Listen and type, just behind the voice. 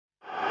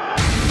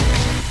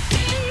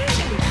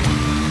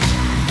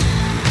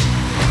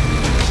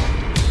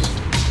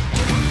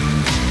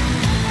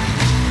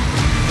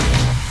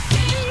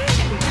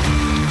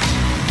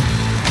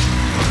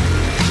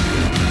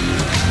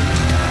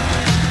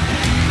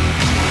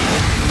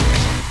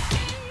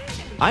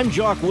I'm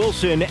Jock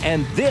Wilson,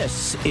 and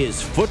this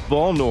is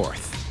Football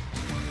North.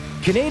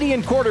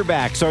 Canadian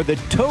quarterbacks are the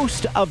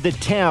toast of the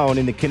town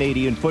in the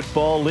Canadian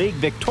Football League.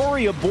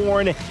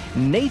 Victoria-born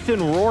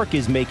Nathan Rourke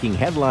is making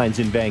headlines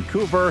in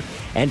Vancouver,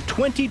 and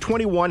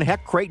 2021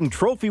 Heck Creighton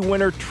Trophy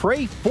winner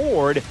Tre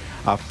Ford,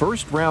 a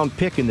first-round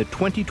pick in the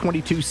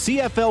 2022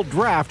 CFL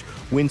draft,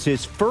 wins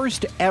his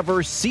first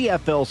ever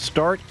CFL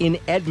start in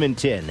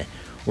Edmonton.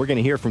 We're going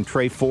to hear from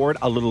Tre Ford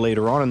a little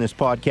later on in this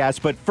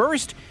podcast, but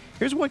first,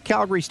 here's what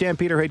Calgary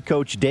Stampeder head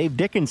coach Dave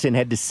Dickenson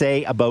had to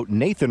say about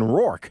Nathan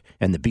Rourke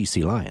and the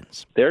BC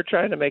Lions. They're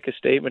trying to make a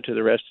statement to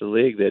the rest of the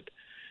league that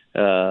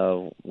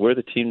we're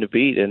the team to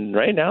beat, and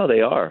right now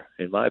they are,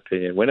 in my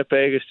opinion.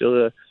 Winnipeg is still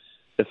the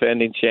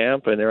defending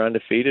champ, and they're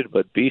undefeated,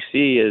 but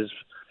BC is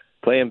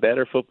playing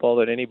better football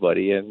than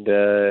anybody, and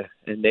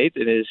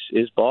Nathan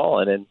is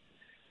balling. And,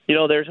 you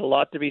know, there's a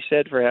lot to be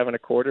said for having a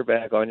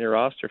quarterback on your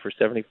roster for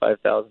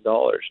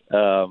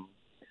 $75,000.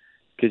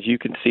 Because you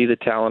can see the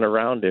talent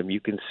around him. You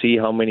can see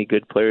how many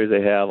good players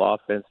they have,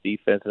 offense,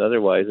 defense, and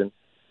otherwise. And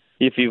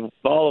if you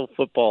follow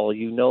football,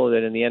 you know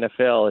that in the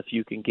NFL, if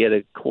you can get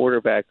a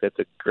quarterback that's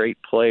a great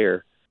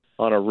player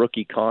on a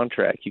rookie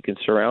contract, you can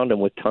surround him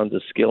with tons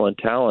of skill and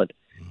talent.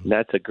 And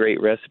that's a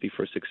great recipe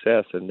for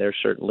success, and they're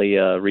certainly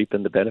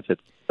reaping the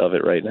benefits of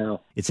it right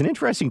now. It's an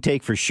interesting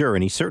take for sure,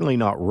 and he's certainly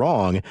not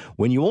wrong.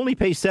 When you only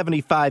pay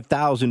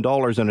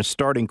 $75,000 on a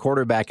starting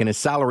quarterback in a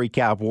salary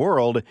cap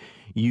world,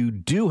 you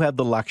do have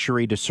the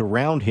luxury to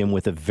surround him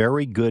with a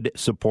very good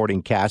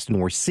supporting cast, and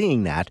we're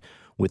seeing that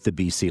with the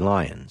BC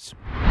Lions.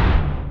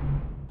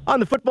 On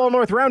the Football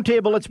North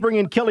Roundtable, let's bring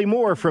in Kelly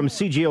Moore from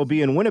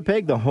CJOB in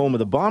Winnipeg, the home of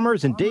the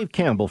Bombers, and Dave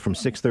Campbell from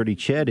 630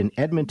 Ched in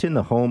Edmonton,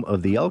 the home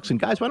of the Elks. And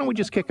guys, why don't we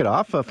just kick it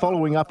off,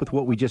 following up with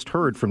what we just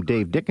heard from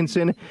Dave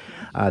Dickenson,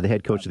 the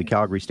head coach of the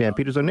Calgary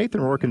Stampeders, on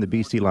Nathan Rourke and the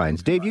BC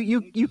Lions. Dave,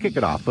 you kick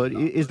it off.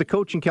 Is the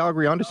coach in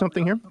Calgary onto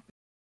something here?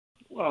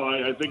 Well,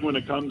 I think when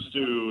it comes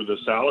to the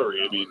salary,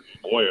 I mean,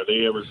 boy, are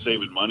they ever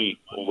saving money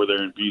over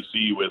there in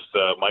BC with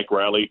Mike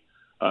Riley,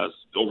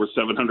 over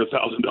 $700,000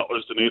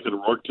 to Nathan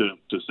Rourke to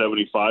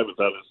 $75,000, if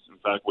that is in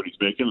fact what he's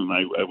making, and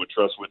I would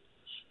trust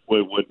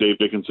what Dave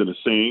Dickenson is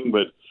saying.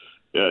 But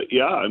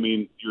yeah, I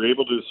mean, you're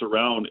able to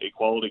surround a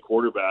quality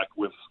quarterback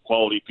with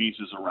quality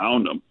pieces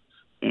around him,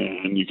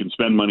 and you can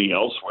spend money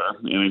elsewhere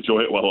and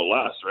enjoy it while it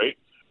lasts, right?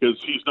 Because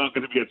he's not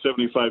going to be at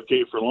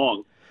 $75K for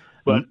long.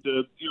 But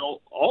you know,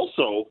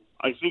 also,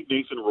 I think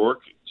Nathan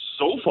Rourke,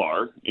 so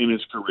far in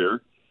his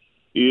career,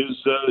 is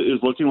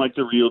looking like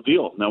the real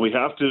deal. Now we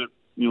have to,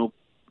 you know,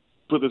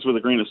 put this with a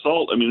grain of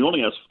salt. I mean, he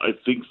only has, I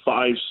think,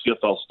 5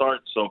 CFL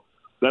starts, so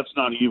that's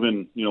not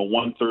even, you know,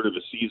 1/3 of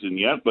the season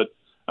yet. But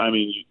I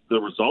mean,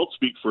 the results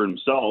speak for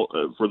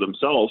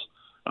themselves.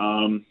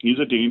 He's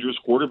a dangerous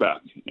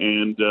quarterback,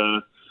 and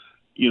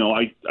you know,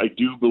 I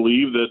do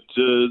believe that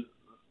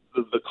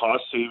the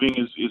cost saving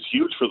is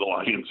huge for the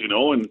Lions. You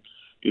know, and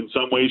in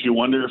some ways, you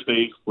wonder if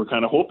they were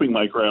kind of hoping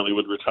Mike Riley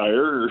would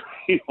retire, or,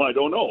 you know, I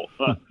don't know.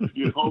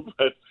 You know,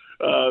 but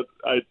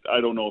I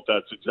don't know if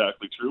that's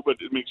exactly true, but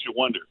it makes you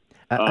wonder.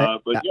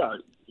 But yeah,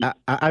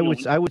 I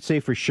would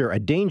say for sure a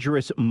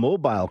dangerous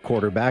mobile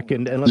quarterback,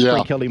 and let's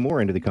bring Kelly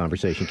Moore into the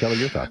conversation. Kelly,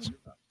 your thoughts?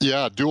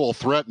 Yeah, dual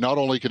threat. Not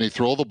only can he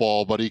throw the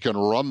ball, but he can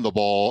run the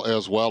ball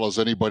as well as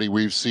anybody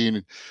we've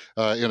seen,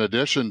 in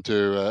addition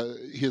to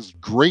his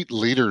great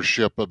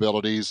leadership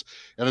abilities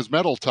and his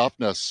mental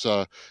toughness.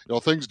 You know,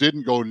 things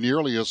didn't go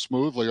nearly as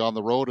smoothly on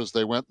the road as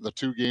they went in the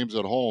 2 games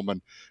at home,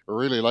 and I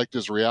really liked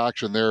his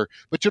reaction there.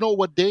 But you know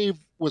what Dave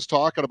was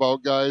talking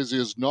about, guys,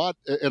 is not,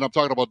 and I'm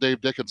talking about Dave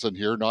Dickenson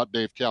here, not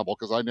Dave Campbell,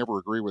 because I never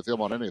agree with him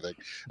on anything.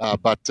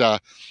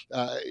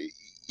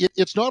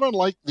 It's not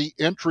unlike the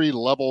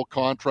entry-level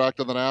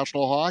contract in the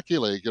National Hockey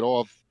League. You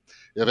know, if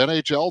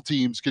NHL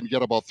teams can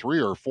get about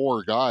 3 or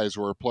 4 guys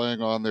who are playing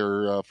on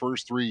their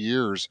first 3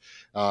 years,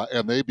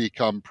 and they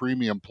become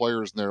premium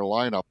players in their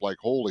lineup, like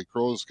holy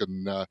crows,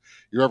 can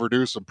you ever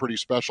do some pretty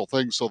special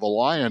things. So the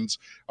Lions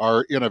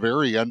are in a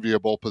very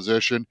enviable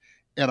position.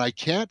 And I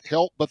can't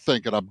help but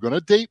think, and I'm going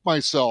to date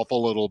myself a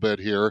little bit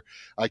here,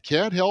 I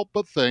can't help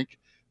but think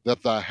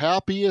that the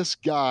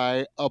happiest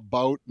guy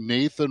about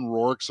Nathan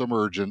Rourke's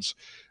emergence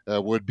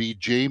would be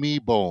Jamie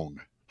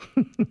Bone.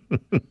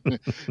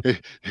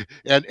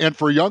 and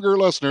for younger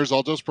listeners,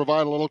 I'll just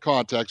provide a little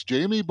context.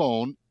 Jamie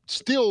Bone,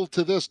 still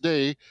to this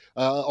day,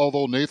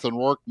 although Nathan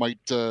Rourke might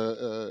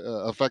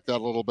affect that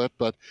a little bit,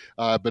 but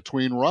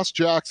between Russ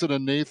Jackson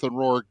and Nathan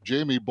Rourke,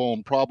 Jamie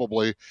Bone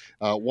probably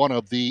one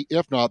of the,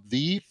 if not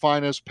the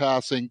finest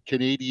passing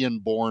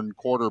Canadian-born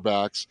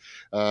quarterbacks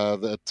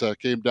that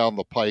came down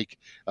the pike,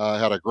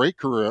 had a great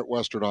career at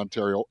Western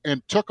Ontario,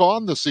 and took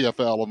on the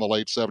CFL in the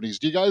late 70s.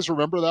 Do you guys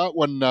remember that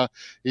when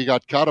he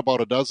got cut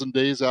about a dozen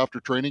days after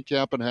training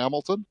camp in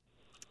Hamilton?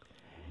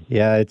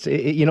 Yeah,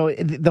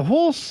 the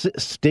whole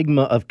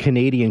stigma of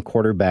Canadian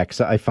quarterbacks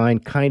I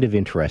find kind of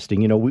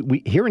interesting.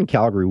 We here in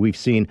Calgary, we've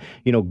seen,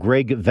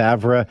 Greg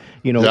Vavra,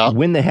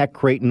 win the Heck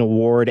Creighton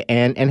Award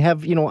and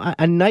have,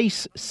 a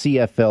nice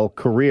CFL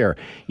career.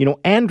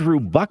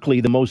 Andrew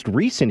Buckley, the most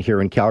recent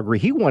here in Calgary,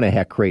 he won a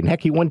Heck Creighton.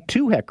 Heck, he won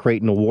 2 Heck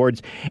Creighton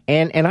Awards.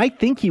 And I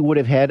think he would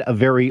have had a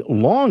very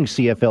long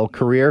CFL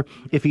career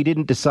if he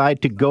didn't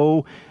decide to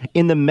go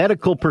in the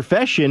medical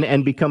profession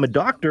and become a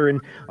doctor and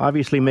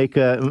obviously make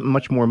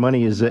much more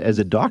money as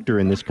a doctor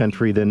in this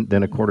country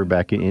than a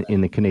quarterback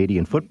in the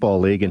Canadian Football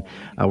League. And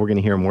we're going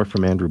to hear more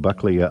from Andrew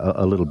Buckley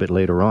a little bit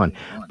later on.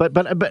 But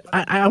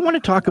I want to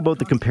talk about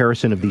the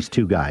comparison of these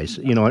two guys.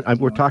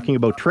 We're talking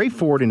about Tre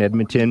Ford in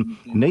Edmonton,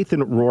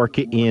 Nathan Rourke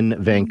in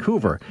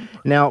Vancouver.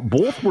 Now,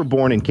 both were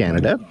born in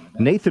Canada.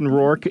 Nathan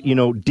Rourke,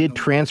 did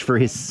transfer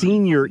his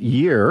senior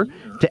year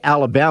to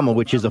Alabama,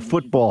 which is a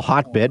football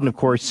hotbed. And, of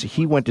course,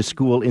 he went to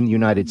school in the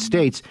United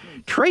States.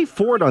 Tre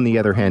Ford, on the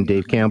other hand,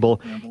 Dave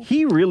Campbell,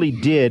 he really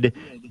did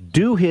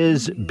do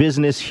his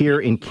business here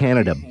in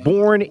Canada.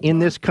 Born in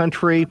this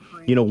country,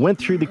 went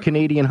through the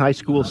Canadian high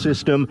school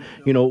system,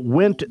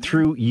 went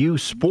through U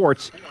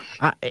Sports.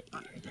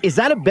 Is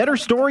that a better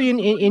story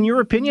in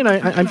your opinion?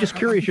 I'm just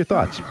curious your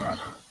thoughts.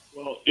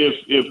 Well,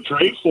 if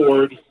Tre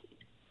Ford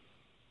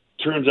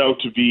turns out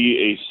to be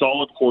a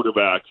solid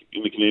quarterback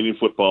in the Canadian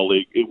Football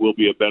League, it will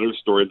be a better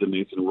story than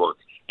Nathan Rourke.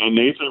 And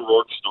Nathan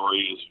Rourke's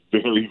story is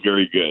very,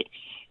 very good.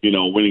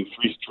 Winning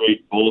 3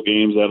 straight bowl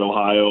games at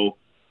Ohio,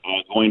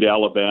 going to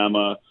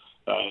Alabama,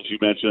 as you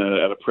mentioned,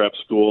 at a prep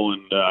school.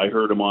 And I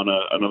heard him on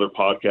another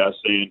podcast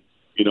saying,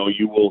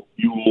 you will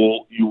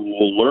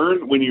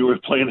learn when you were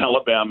playing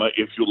Alabama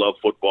if you love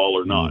football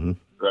or not,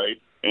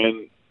 right?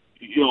 And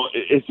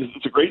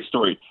it's a great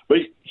story. But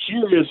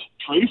here is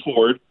Tre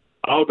Ford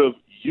out of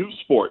U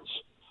Sports,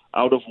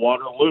 out of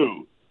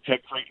Waterloo,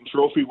 Heck Creighton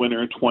Trophy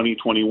winner in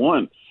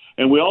 2021.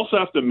 And we also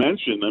have to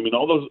mention,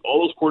 all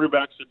those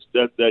quarterbacks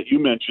that you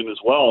mentioned as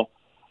well,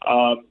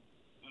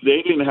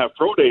 they didn't have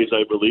pro days,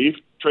 I believe.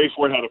 Tre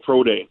Ford had a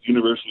pro day at the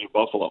University of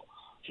Buffalo.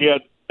 He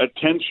had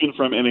attention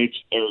from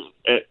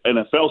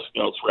NFL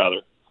scouts,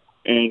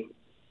 and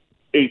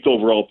 8th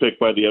overall pick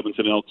by the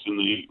Edmonton Elks in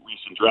the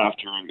recent draft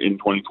here in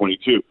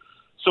 2022.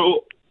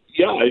 So,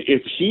 yeah,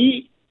 if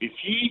he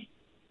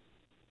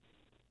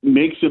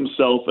makes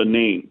himself a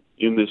name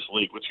in this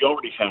league, which he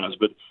already has,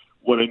 but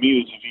what I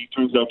mean is if he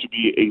turns out to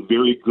be a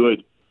very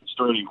good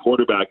starting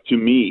quarterback, to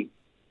me,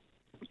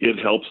 it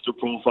helps the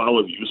profile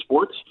of U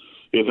Sports.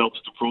 It helps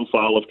the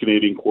profile of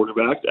Canadian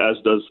quarterbacks,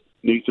 as does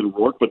Nathan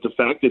Rourke. But the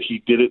fact that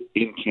he did it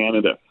in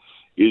Canada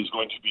is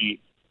going to be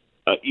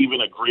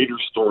even a greater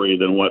story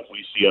than what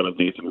we see out of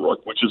Nathan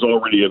Rourke, which is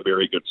already a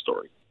very good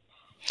story.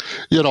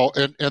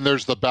 And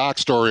there's the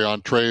backstory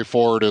on Tre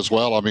Ford as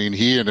well.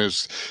 He and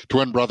his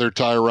twin brother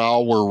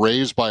Tyrell were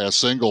raised by a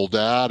single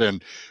dad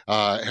and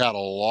had a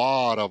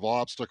lot of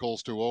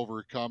obstacles to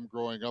overcome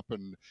growing up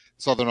in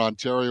southern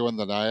Ontario in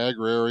the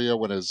Niagara area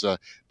when his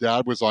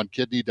dad was on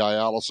kidney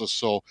dialysis.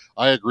 So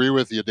I agree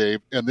with you,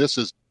 Dave. And this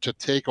is to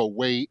take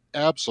away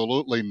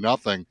absolutely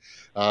nothing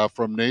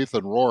from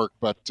Nathan Rourke,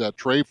 but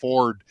Tre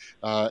Ford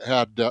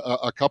had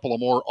a couple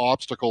of more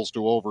obstacles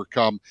to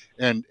overcome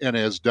and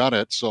has done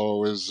it.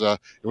 So it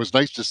was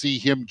nice to see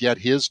him get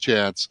his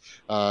chance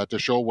to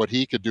show what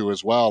he could do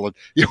as well.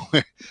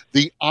 And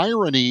the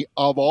irony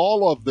of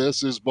all of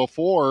this is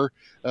before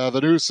the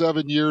new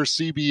 7-year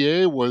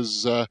CBA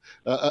was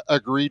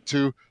agreed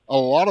to, a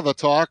lot of the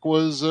talk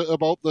was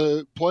about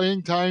the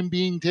playing time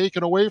being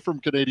taken away from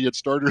Canadian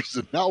starters.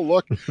 And now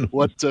look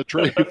what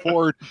Tre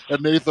Ford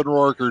and Nathan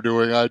Rourke are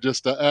doing. I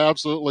just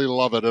absolutely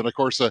love it. And, of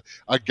course, a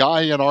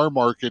guy in our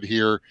market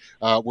here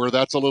where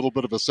that's a little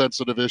bit of a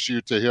sensitive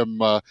issue to him,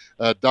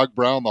 Doug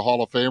Brown, the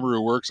Hall of Famer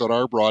who works on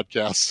our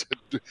broadcasts.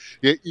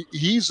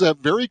 He's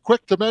very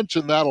quick to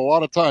mention that a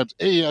lot of times.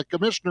 Hey,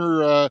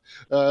 Commissioner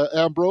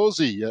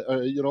Ambrosi,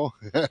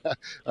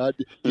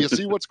 do you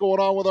see what's going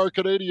on with our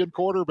Canadian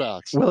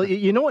quarterbacks? Well,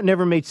 what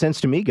never made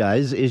sense to me,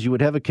 guys, is you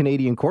would have a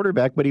Canadian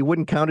quarterback, but he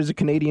wouldn't count as a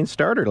Canadian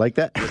starter like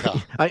that.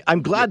 Yeah.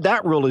 I'm glad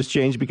that rule has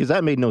changed because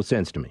that made no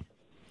sense to me.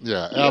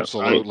 Yeah,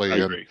 absolutely. I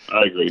agree.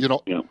 I agree.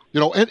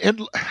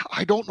 And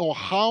I don't know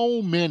how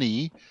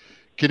many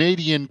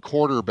Canadian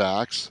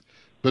quarterbacks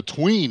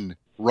between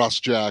Russ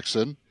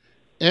Jackson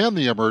and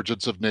the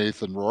emergence of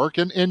Nathan Rourke.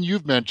 And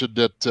you've mentioned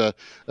that,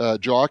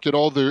 Jock,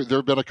 there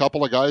have been a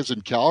couple of guys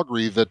in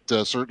Calgary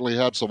that certainly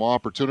had some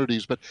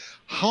opportunities, but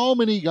how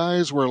many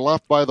guys were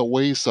left by the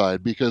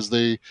wayside because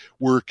they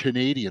were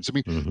Canadians?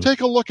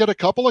 Take a look at a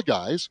couple of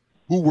guys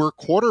who were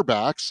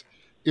quarterbacks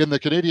in the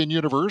Canadian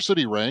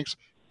university ranks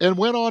and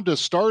went on to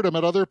stardom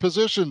at other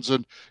positions.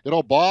 And,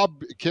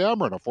 Bob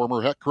Cameron, a former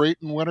Heck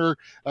Creighton winner,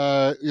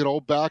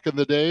 back in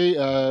the day.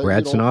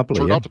 Brad Sinopoli.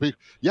 Turned out to be,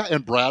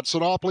 and Brad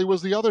Sinopoli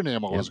was the other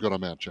name I was going to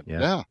mention.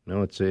 Yeah.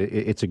 No, it's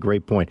a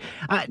great point.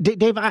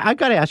 Dave, I've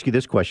got to ask you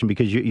this question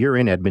because you're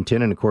in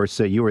Edmonton, and, of course,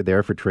 you were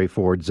there for Tre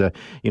Ford's,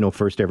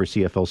 first ever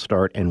CFL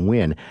start and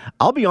win.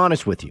 I'll be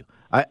honest with you.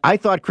 I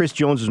thought Chris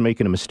Jones was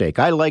making a mistake.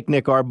 I like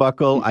Nick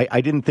Arbuckle.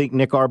 I didn't think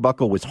Nick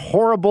Arbuckle was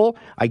horrible.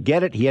 I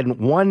get it. He hadn't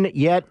won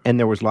yet, and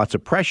there was lots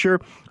of pressure.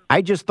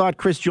 I just thought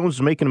Chris Jones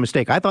was making a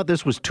mistake. I thought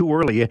this was too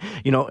early.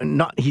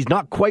 He's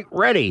not quite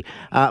ready.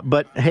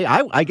 But, hey,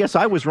 I guess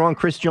I was wrong.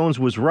 Chris Jones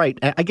was right.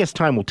 I guess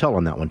time will tell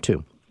on that one,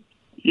 too.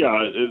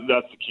 Yeah,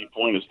 that's the key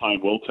point, is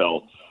time will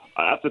tell.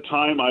 At the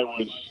time, I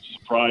was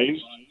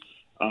surprised.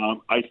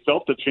 I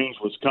felt the change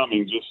was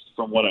coming just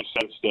from what I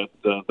sensed at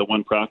the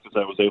one practice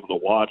I was able to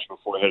watch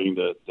before heading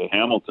to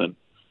Hamilton,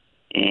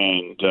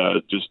 and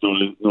just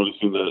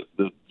noticing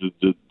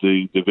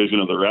the division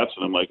of the reps,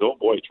 and I'm like, oh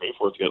boy, Tre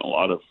Ford's getting a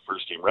lot of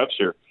first team reps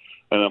here,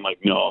 and I'm like,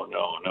 no. And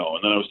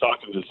then I was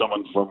talking to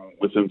someone from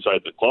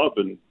inside the club,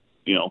 and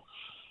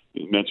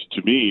he mentioned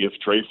to me if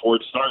Tre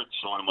Ford starts,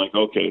 so I'm like,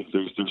 okay,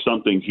 there's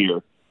something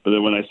here. But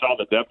then when I saw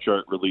the depth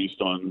chart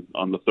released on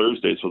the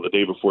Thursday, so the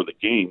day before the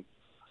game,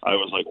 I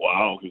was like,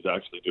 wow, he's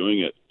actually doing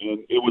it.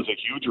 And it was a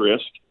huge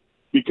risk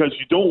because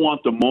you don't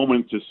want the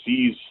moment to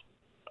seize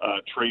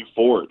Tre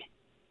Ford.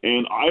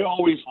 And I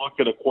always look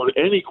at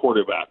any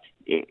quarterback,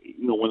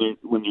 when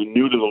they're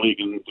new to the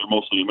league, and they're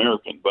mostly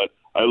American, but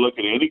I look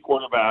at any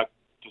quarterback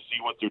to see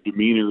what their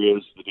demeanor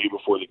is the day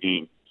before the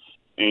game.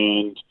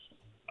 And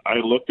I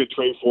looked at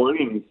Tre Ford,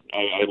 and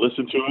I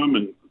listened to him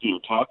and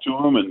talked to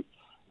him, and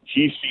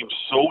he seemed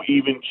so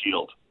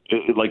even-keeled.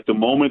 Like the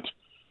moment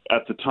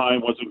at the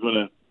time wasn't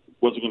going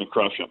to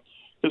crush him.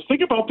 Because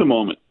think about the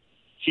moment.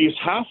 He's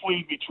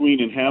halfway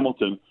between in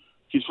Hamilton.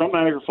 He's from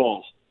Niagara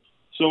Falls.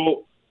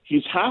 So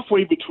he's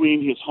halfway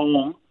between his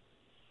home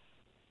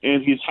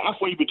and he's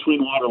halfway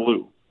between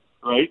Waterloo,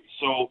 right?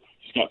 So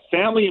he's got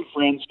family and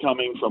friends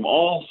coming from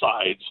all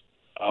sides,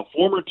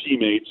 former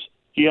teammates.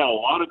 He had a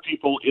lot of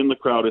people in the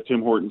crowd at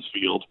Tim Hortons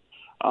Field.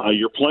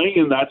 You're playing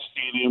in that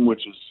stadium,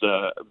 which is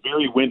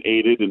very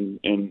wind-aided, and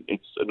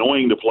it's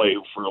annoying to play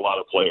for a lot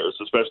of players,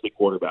 especially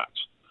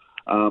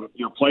quarterbacks.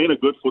 You're playing a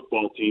good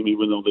football team,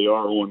 even though they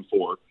are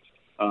 0-4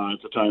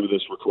 at the time of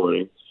this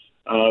recording.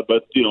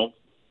 But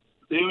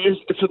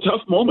it's a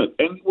tough moment.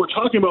 And we're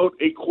talking about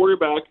a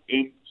quarterback,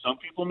 and some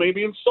people may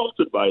be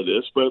insulted by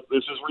this, but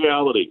this is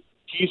reality.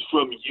 He's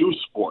from U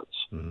Sports,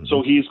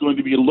 so he's going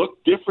to be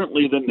looked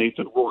differently than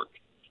Nathan Rourke.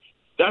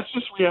 That's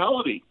just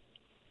reality.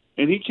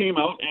 And he came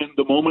out, and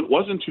the moment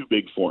wasn't too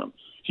big for him.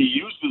 He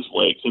used his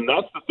legs, and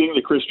that's the thing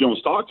that Chris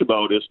Jones talked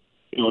about is,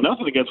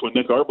 nothing against what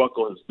Nick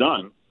Arbuckle has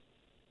done,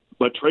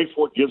 but Tre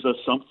Ford gives us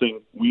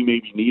something we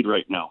maybe need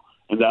right now,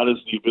 and that is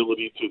the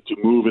ability to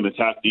move and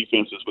attack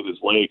defenses with his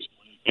legs.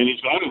 And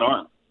he's got an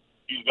arm.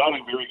 He's got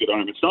a very good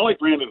arm. It's not like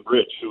Brandon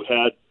Bridge, who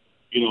had,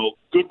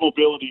 good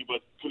mobility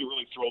but couldn't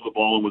really throw the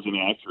ball and was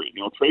inaccurate.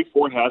 Tre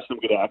Ford has some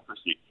good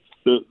accuracy.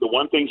 The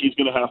one thing he's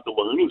going to have to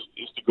learn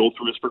is to go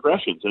through his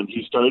progressions, and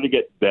he started to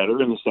get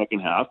better in the second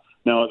half.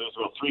 Now, there's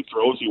about 3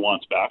 throws he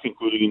wants back,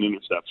 including an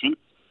interception,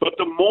 but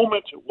the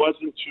moment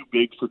wasn't too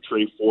big for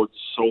Tre Ford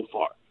so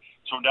far.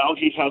 So now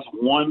he has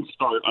one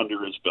start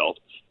under his belt.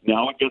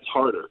 Now it gets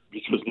harder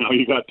because now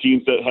you got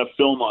teams that have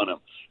film on him.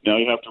 Now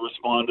you have to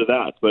respond to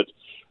that. But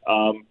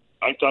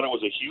I thought it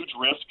was a huge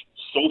risk.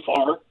 So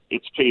far,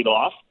 it's paid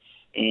off,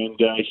 and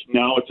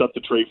now it's up to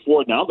Tre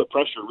Ford. Now the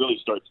pressure really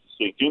starts to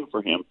sink in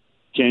for him.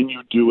 Can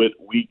you do it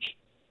week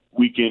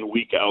in,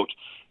 week out?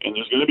 And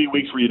there's going to be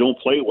weeks where you don't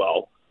play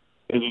well,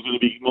 and there's going to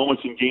be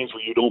moments in games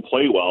where you don't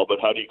play well, but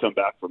how do you come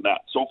back from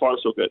that? So far,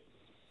 so good.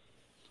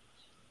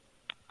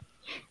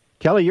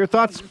 Kelly, your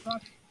thoughts?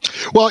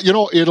 Well,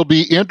 it'll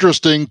be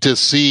interesting to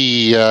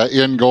see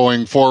in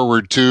going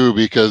forward, too,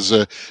 because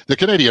the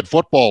Canadian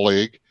Football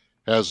League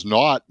has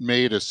not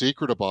made a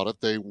secret about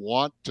it. They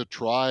want to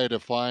try to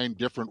find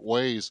different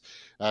ways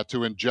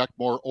to inject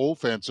more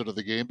offense into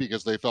the game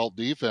because they felt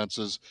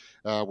defenses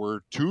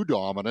were too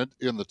dominant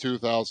in the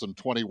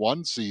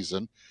 2021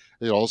 season.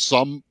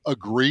 Some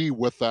agree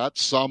with that,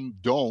 some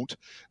don't.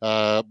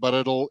 But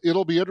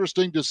it'll be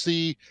interesting to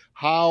see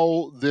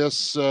how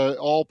this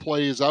all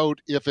plays out.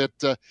 If it,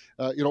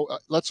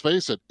 let's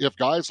face it, if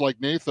guys like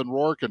Nathan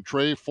Rourke and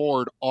Tre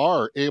Ford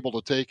are able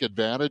to take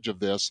advantage of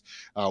this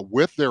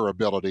with their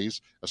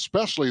abilities,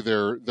 especially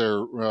their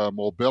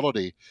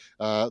mobility,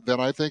 then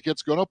I think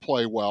it's going to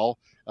play well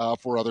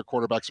for other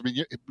quarterbacks. I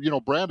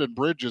mean, Brandon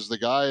Bridge is the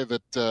guy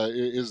that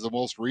is the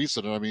most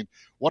recent. And I mean,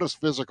 what a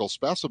physical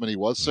specimen he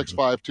was, 6'5",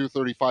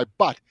 235.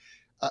 But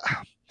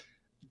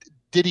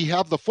did he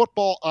have the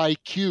football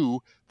IQ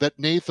that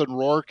Nathan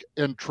Rourke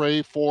and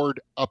Tre Ford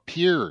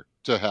appear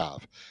to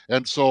have?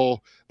 And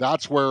so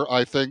that's where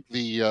I think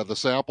the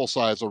sample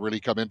size will really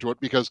come into it,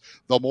 because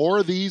the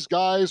more these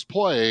guys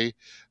play,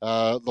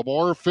 the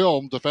more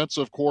film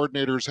defensive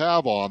coordinators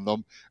have on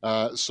them.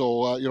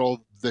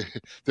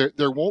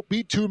 There won't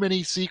be too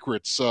many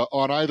secrets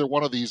on either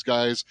one of these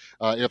guys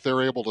if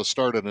they're able to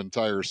start an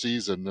entire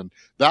season. And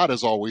that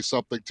is always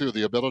something, too,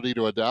 the ability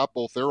to adapt,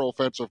 both their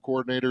offensive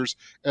coordinators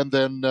and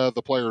then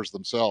the players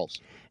themselves.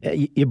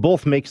 You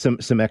both make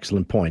some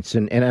excellent points.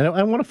 And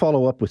I want to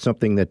follow up with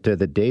something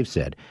that Dave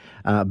said.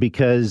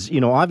 because,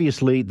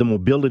 obviously the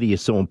mobility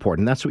is so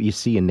important. That's what you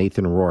see in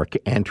Nathan Rourke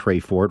and Tre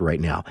Ford right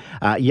now.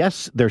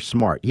 Yes, they're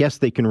smart. Yes,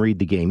 they can read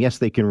the game. Yes,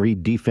 they can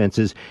read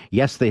defenses.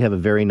 Yes, they have a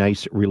very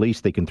nice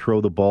release. They can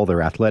throw the ball.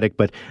 They're athletic,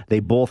 but they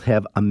both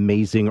have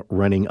amazing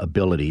running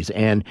abilities.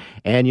 And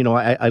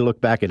I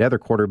look back at other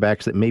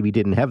quarterbacks that maybe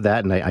didn't have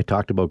that, and I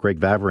talked about Greg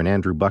Vavor and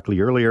Andrew Buckley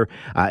earlier.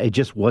 It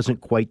just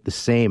wasn't quite the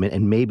same,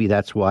 and maybe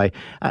that's why.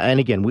 And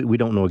again, we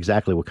don't know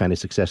exactly what kind of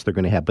success they're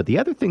going to have. But the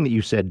other thing that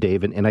you said,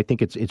 Dave, and I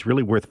think it's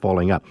really worth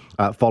following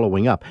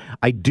up.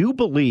 I do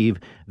believe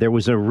there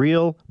was a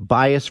real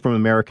bias from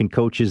American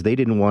coaches. They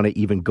didn't want to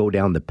even go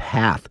down the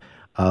path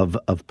of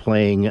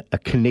playing a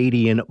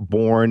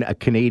Canadian-born, a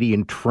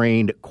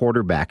Canadian-trained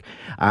quarterback,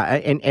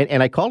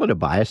 and I call it a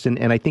bias,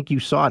 and I think you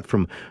saw it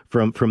from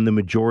the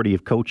majority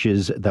of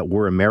coaches that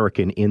were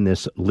American in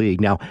this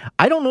league. Now,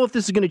 I don't know if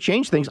this is going to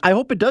change things. I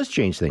hope it does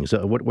change things.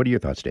 What are your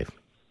thoughts, Dave?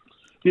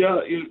 Yeah,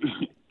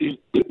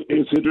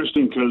 it's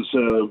interesting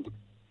because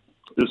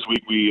this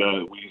week we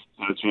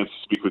had a chance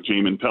to speak with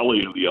Jamin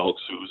Pelly of the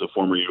Elks, who's a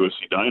former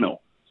USC Dino,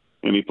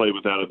 and he played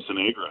with Adam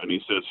Sinegra, and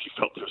he says he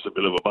felt there's a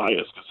bit of a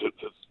bias because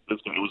this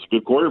guy was a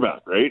good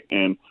quarterback, right?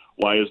 And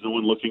why is no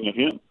one looking at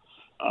him?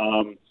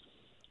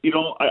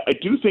 I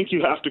do think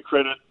you have to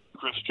credit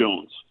Chris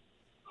Jones,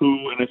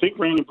 who, and I think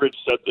Brandon Bridge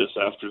said this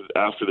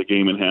after the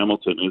game in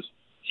Hamilton, is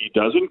he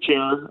doesn't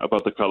care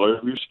about the color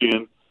of your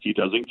skin. He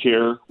doesn't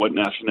care what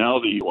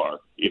nationality you are.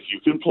 If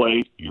you can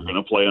play, you're going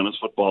to play on his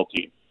football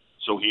team.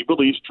 So he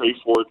believes Tre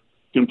Ford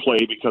can play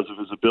because of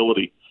his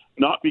ability,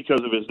 not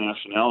because of his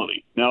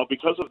nationality. Now,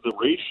 because of the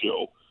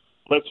ratio,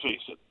 let's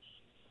face it,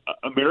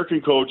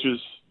 American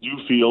coaches do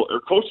feel, or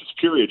coaches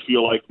period,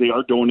 feel like they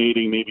are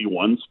donating maybe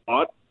one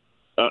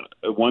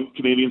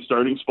Canadian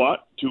starting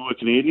spot to a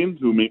Canadian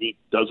who maybe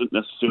doesn't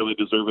necessarily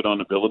deserve it on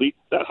ability.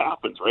 That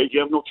happens, right? You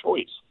have no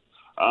choice.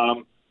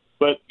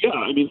 But yeah,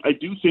 I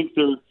do think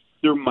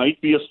there might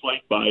be a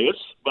slight bias,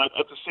 but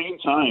at the same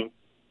time,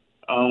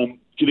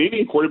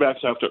 Canadian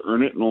quarterbacks have to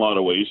earn it in a lot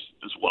of ways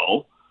as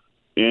well,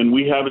 and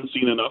we haven't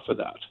seen enough of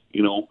that,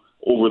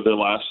 over the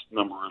last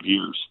number of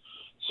years.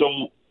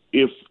 So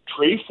if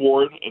Tre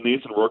Ford and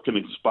Nathan Rourke can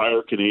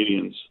inspire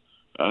Canadian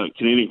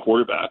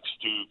quarterbacks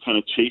to kind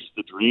of chase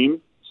the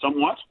dream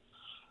somewhat,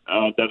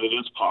 that it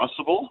is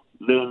possible,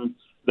 then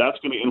that's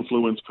going to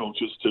influence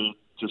coaches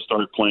to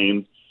start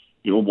playing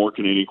more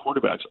Canadian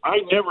quarterbacks. I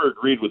never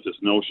agreed with this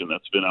notion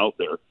that's been out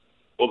there.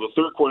 Well, the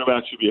third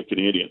quarterback should be a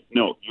Canadian.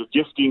 No, you're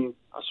gifting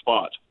a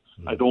spot.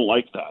 I don't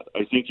like that.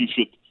 I think you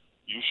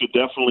should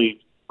definitely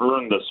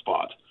earn the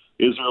spot.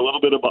 Is there a little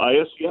bit of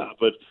bias? Yeah,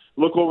 but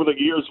look over the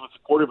years with the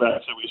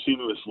quarterbacks that we've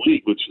seen in this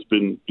league, which has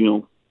been,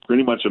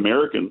 pretty much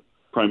American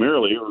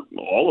primarily, or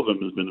all of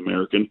them has been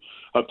American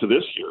up to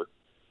this year.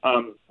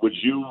 Would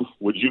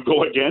you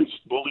go against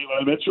Bull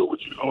Levi Mitchell?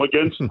 Would you go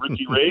against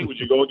Ricky Ray? Would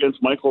you go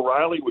against Michael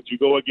Riley? Would you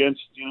go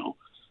against,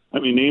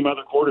 name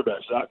other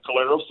quarterbacks, Zach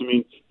Collaros?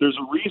 There's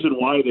a reason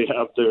why they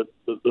have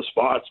the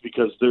spots,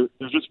 because they're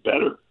just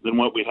better than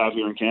what we have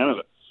here in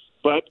Canada.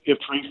 But if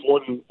Tre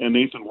Ford and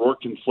Nathan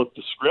Rourke can flip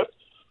the script,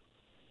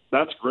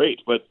 that's great.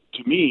 But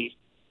to me,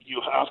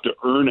 you have to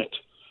earn it.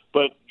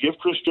 But give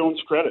Chris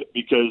Jones credit,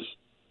 because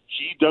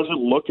he doesn't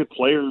look at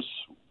players.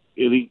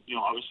 He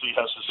obviously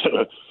has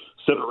to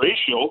set a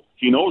ratio.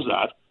 He knows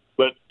that.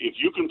 But if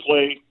you can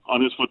play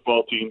on his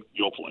football team,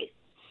 you'll play.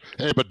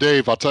 Hey, but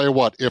Dave, I'll tell you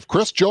what, if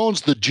Chris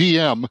Jones, the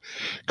GM,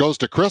 goes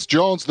to Chris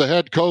Jones, the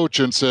head coach,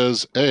 and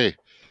says, hey,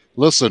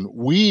 listen,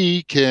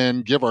 we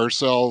can give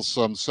ourselves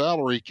some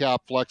salary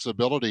cap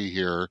flexibility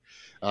here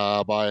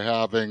by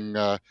having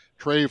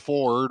Tre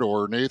Ford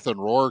or Nathan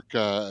Rourke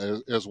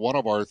as one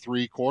of our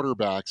three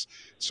quarterbacks.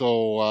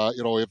 So,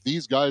 if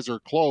these guys are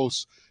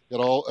close,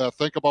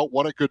 think about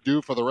what it could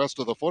do for the rest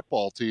of the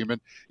football team.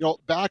 And,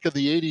 back in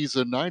the 80s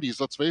and 90s,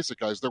 let's face it,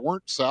 guys, there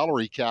weren't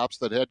salary caps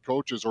that head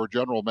coaches or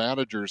general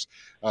managers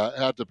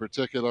had to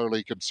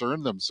particularly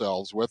concern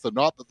themselves with. And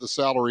not that the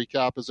salary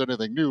cap is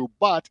anything new,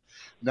 but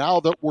now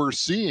that we're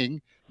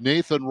seeing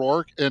Nathan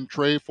Rourke and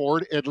Tre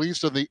Ford, at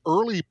least in the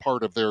early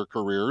part of their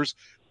careers,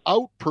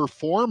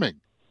 outperforming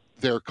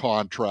their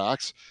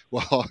contracts.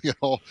 Well,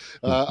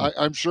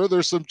 I'm sure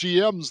there's some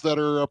GMs that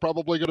are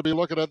probably going to be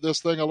looking at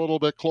this thing a little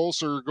bit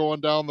closer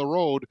going down the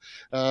road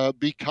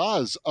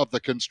because of the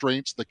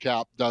constraints the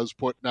cap does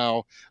put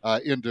now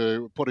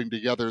into putting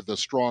together the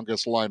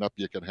strongest lineup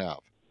you can have.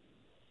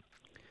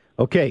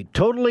 Okay,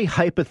 totally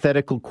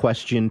hypothetical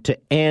question to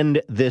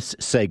end this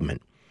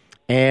segment.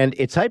 And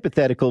it's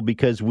hypothetical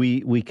because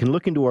we can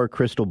look into our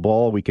crystal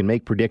ball. We can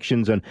make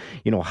predictions on,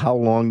 how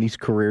long these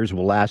careers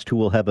will last, who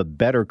will have a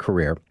better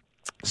career.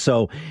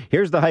 So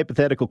here's the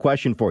hypothetical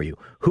question for you.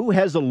 Who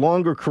has a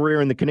longer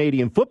career in the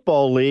Canadian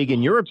Football League,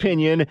 in your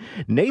opinion,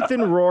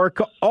 Nathan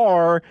Rourke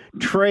or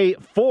Tre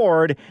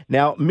Ford?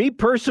 Now, me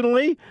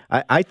personally,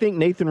 I think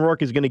Nathan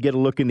Rourke is going to get a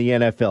look in the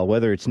NFL,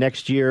 whether it's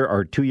next year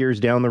or 2 years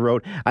down the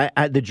road.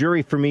 The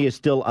jury for me is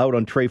still out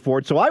on Tre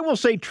Ford. So I will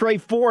say Tre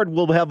Ford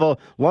will have a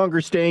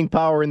longer staying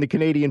power in the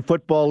Canadian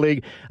Football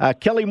League.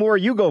 Kelly Moore,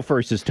 you go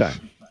first this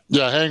time.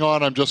 Yeah, hang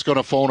on. I'm just going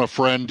to phone a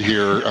friend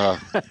here.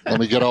 Let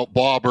me get out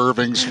Bob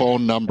Irving's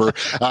phone number.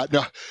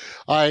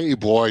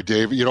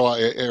 Dave,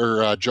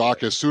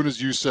 Jock, as soon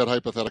as you said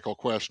hypothetical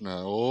question,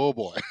 oh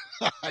boy.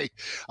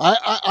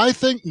 I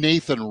think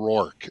Nathan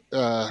Rourke,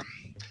 I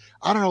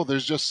don't know,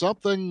 there's just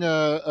something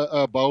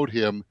about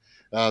him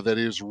that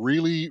is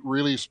really,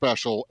 really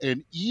special.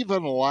 And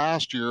even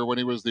last year when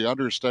he was the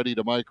understudy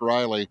to Mike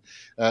Riley,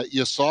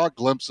 you saw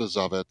glimpses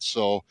of it.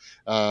 So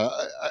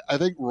I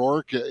think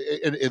Rourke,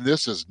 and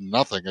this is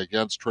nothing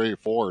against Tre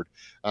Ford,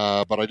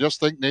 but I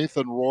just think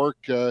Nathan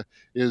Rourke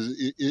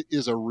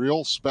is a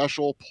real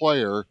special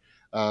player.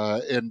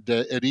 And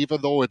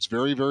even though it's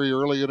very, very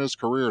early in his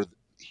career,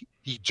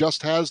 he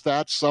just has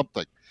that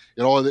something.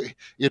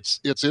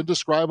 It's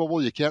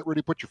indescribable. You can't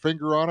really put your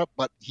finger on it,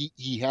 but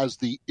he has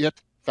the it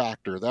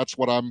factor. That's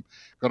what I'm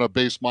going to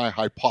base my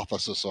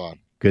hypothesis on.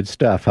 Good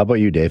stuff. How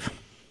about you, Dave?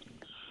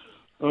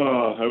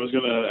 I was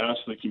going to ask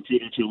the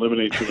computer to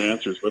eliminate two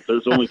answers, but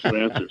there's only two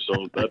answers,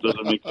 so that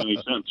doesn't make any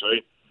sense,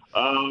 right?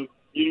 I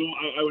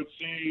would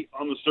say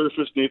on the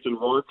surface, Nathan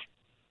Rourke,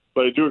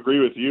 but I do agree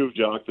with you,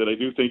 Jock, that I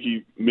do think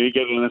he may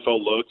get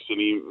NFL looks, and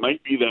he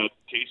might be that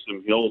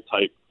Taysom Hill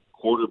type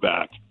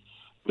quarterback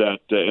that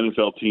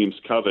NFL teams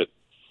covet.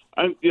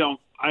 I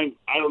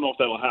don't know if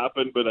that'll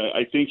happen, but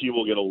I think he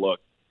will get a look.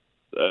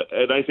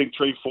 And I think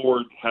Tre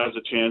Ford has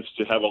a chance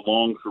to have a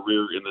long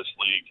career in this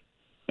league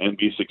and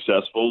be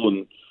successful.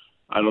 And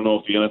I don't know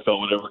if the NFL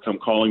would ever come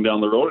calling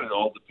down the road. It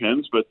all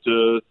depends. But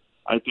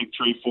I think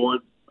Tre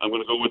Ford, I'm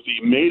going to go with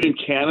the made in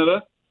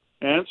Canada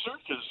answer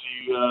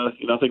because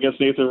nothing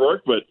against Nathan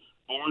Rourke, but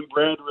born,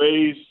 bred,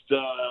 raised,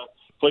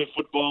 played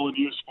football and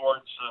youth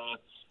sports.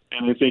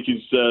 And I think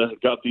he's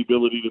got the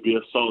ability to be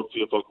a solid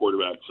CFL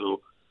quarterback. So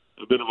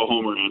a bit of a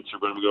homer answer,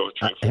 but I'm going to go with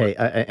Tre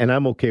Ford. And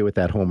I'm okay with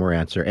that homer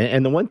answer.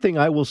 And the one thing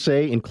I will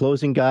say in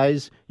closing,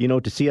 guys, to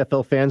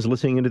CFL fans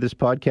listening into this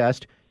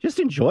podcast, just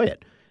enjoy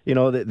it.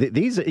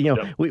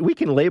 We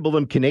can label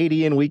them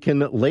Canadian, we can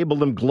label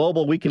them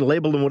global, we can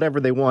label them whatever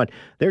they want.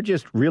 They're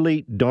just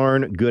really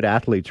darn good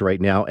athletes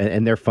right now,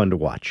 and they're fun to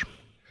watch.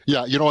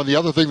 Yeah, and the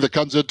other thing that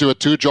comes into it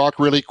too, Jock,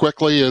 really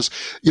quickly is,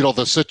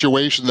 the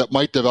situation that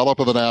might develop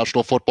in the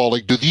National Football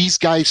League. Do these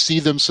guys see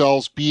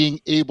themselves being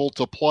able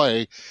to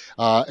play?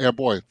 And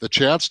boy, the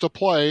chance to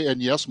play,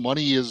 and yes,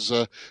 money is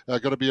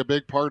going to be a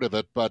big part of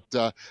it. But,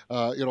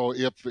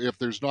 if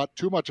there's not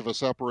too much of a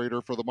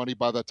separator for the money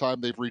by the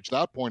time they've reached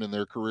that point in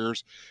their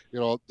careers,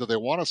 do they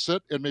want to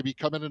sit and maybe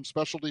come in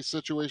specialty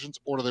situations,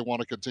 or do they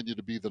want to continue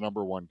to be the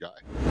number one guy?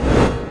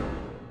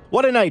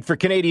 What a night for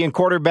Canadian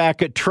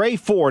quarterback Tre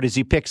Ford as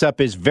he picks up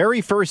his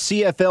very first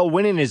CFL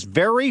win in his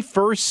very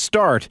first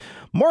start.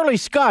 Morley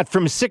Scott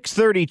from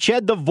 630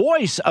 Ched, the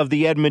voice of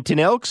the Edmonton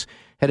Elks,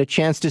 had a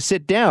chance to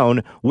sit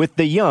down with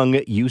the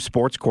young U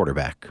Sports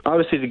quarterback.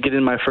 Obviously, to get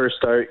in my first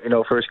start,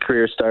 first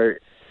career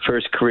start,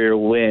 first career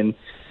win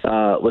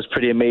was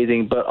pretty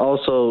amazing, but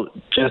also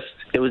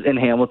it was in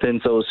Hamilton,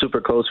 so it was super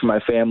close for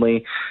my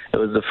family. It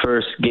was the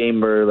first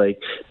game where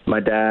my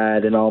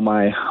dad and all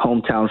my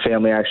hometown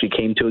family actually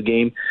came to a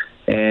game.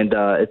 And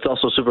it's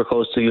also super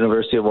close to the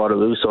University of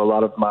Waterloo, so a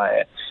lot of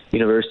my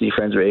university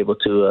friends were able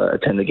to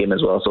attend the game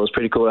as well. So it was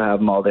pretty cool to have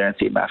them all there and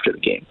see them after the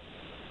game.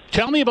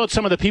 Tell me about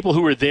some of the people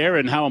who were there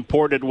and how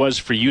important it was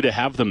for you to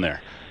have them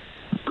there.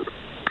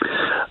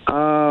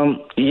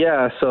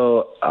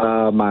 So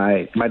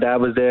my dad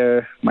was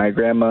there, my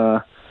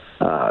grandma,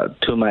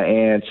 two of my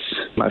aunts,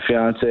 my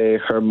fiance,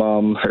 her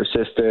mom, her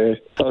sister.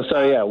 Oh,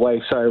 sorry,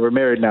 wife. Sorry, we're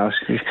married now.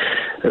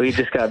 We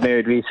just got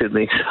married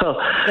recently. So,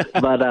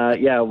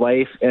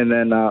 wife, and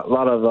then a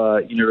lot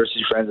of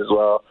university friends as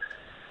well.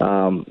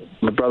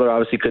 My brother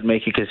obviously couldn't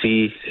make it because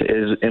he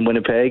is in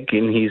Winnipeg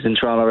and he's in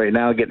Toronto right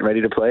now getting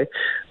ready to play.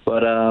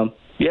 But it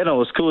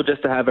was cool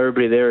just to have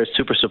everybody there. It's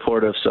super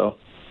supportive. So.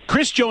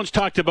 Chris Jones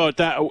talked about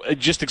that,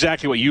 just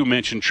exactly what you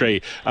mentioned,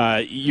 Tre.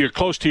 You're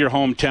close to your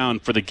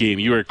hometown for the game.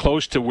 You were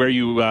close to where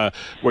you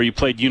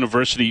played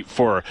university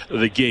for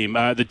the game.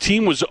 The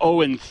team was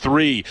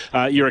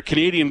 0-3. You're a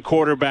Canadian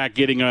quarterback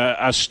getting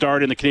a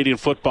start in the Canadian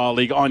Football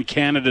League on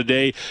Canada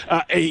Day.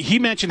 He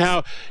mentioned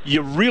how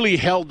you really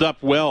held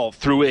up well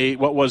through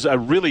what was a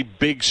really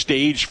big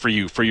stage for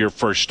you for your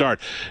first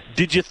start.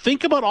 Did you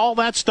think about all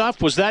that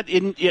stuff? Was that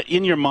in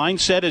your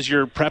mindset as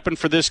you're prepping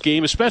for this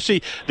game,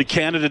 especially the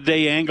Canada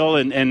Day angle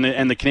and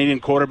the Canadian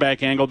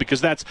quarterback angle? Because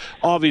that's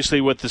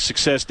obviously with the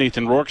success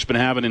Nathan Rourke's been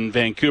having in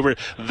Vancouver.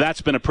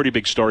 That's been a pretty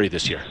big story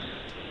this year.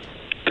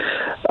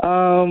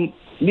 It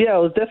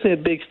was definitely a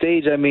big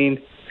stage. I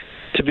mean,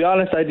 to be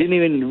honest, I didn't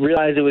even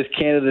realize it was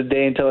Canada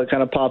Day until it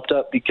kind of popped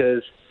up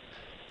because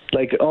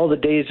all the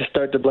days just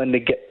start to blend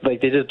together.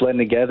 They just blend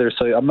together.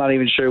 So I'm not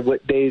even sure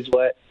what day is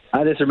what.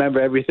 I just remember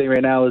everything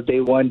right now is day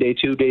 1, day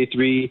 2, day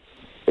 3,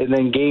 and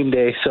then game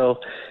day. So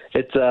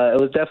it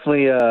was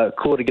definitely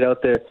cool to get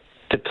out there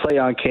to play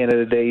on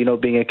Canada Day,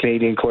 being a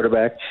Canadian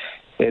quarterback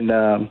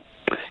and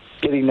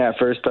getting that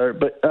first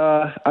start. But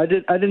I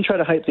didn't try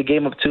to hype the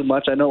game up too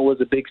much. I know it was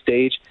a big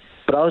stage,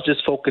 but I was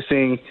just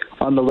focusing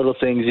on the little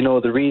things,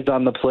 the reads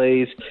on the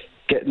plays,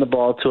 getting the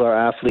ball to our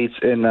athletes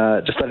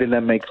and just letting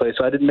them make plays.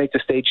 So I didn't make the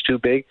stage too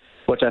big,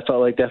 which I felt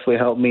like definitely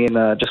helped me,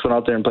 and just went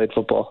out there and played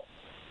football.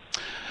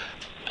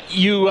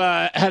 You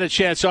had a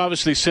chance,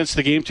 obviously, since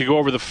the game to go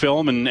over the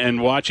film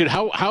and watch it.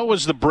 How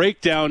was the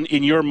breakdown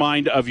in your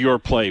mind of your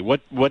play?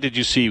 What did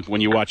you see when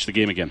you watched the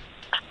game again?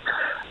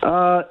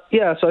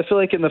 So I feel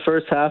like in the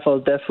first half I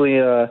was definitely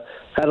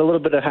had a little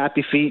bit of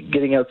happy feet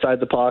getting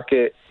outside the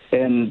pocket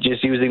and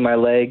just using my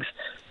legs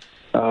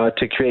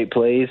to create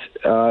plays.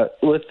 I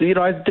feel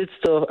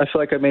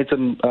like I made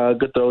some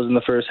good throws in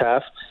the first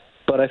half,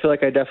 but I feel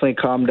like I definitely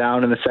calmed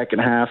down in the second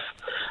half.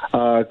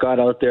 Got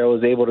out there,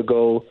 was able to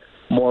go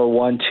more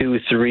 1, 2,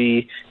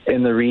 3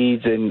 in the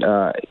reads and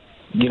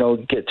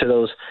get to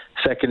those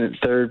second and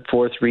third,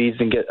 fourth reads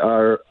and get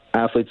our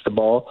athletes the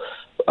ball.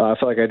 I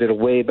feel like I did a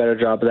way better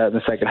job of that in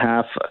the second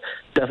half.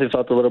 Definitely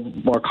felt a little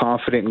more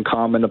confident and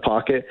calm in the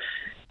pocket.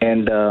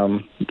 And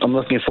I'm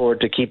looking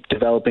forward to keep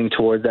developing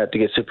towards that, to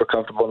get super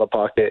comfortable in the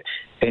pocket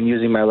and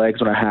using my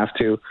legs when I have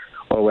to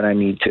or when I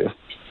need to.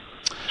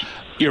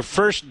 Your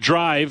first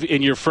drive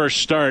in your first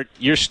start,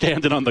 you're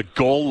standing on the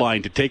goal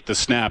line to take the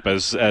snap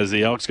as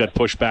the Elks got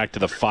pushed back to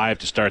the 5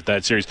 to start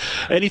that series.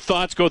 Any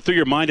thoughts go through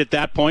your mind at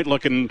that point,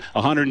 looking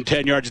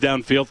 110 yards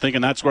downfield,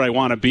 thinking that's where I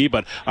want to be,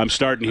 but I'm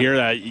starting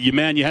here? You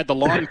had the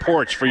long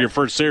porch for your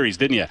first series,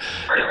 didn't you?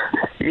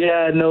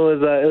 Yeah, no,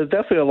 it was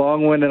definitely a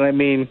long one, and I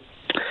mean,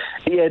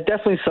 yeah, it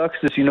definitely sucks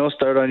if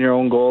start on your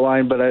own goal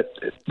line, but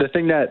the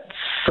thing that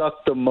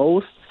sucked the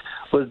most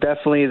was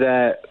definitely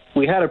that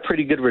we had a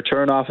pretty good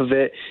return off of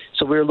it,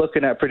 so we were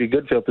looking at pretty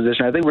good field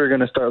position. I think we were going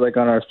to start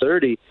on our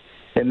 30,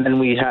 and then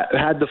we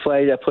had the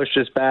flag that pushed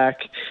us back,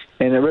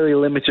 and it really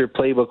limits your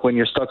playbook when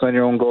you're stuck on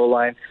your own goal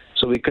line,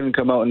 so we couldn't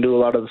come out and do a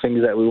lot of the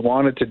things that we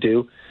wanted to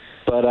do.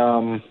 But,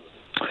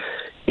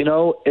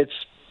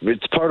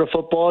 it's part of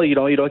football. You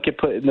don't get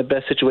put in the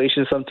best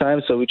situation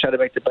sometimes, so we try to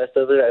make the best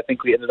of it. I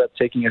think we ended up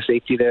taking a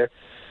safety there,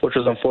 which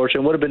was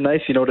unfortunate. Would have been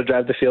nice, to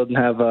drive the field and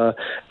have a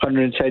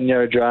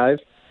 110-yard drive.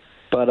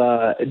 But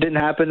it didn't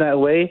happen that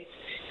way.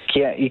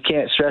 You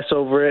can't stress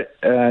over it,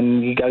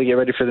 and you got to get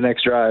ready for the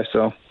next drive.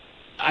 So,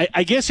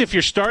 I guess if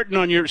you're standing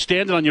on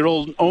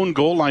your own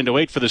goal line to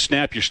wait for the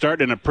snap, you're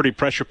starting in a pretty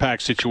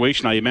pressure-packed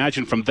situation. I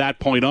imagine from that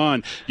point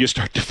on, you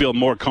start to feel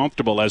more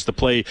comfortable as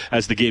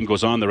the game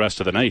goes on the rest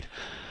of the night.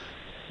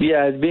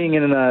 Yeah, being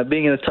in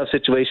a tough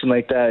situation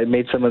like that, it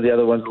made some of the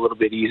other ones a little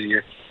bit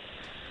easier.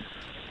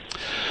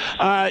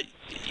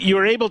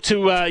 You're able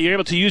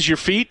to use your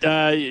feet.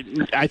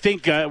 I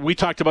think we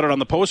talked about it on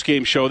the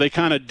post-game show. They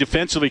kind of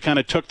defensively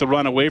took the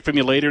run away from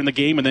you later in the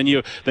game, and then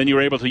you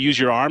were able to use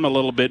your arm a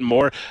little bit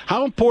more.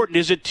 How important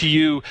is it to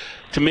you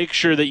to make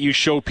sure that you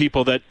show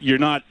people that you're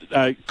not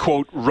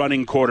quote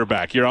running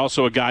quarterback? You're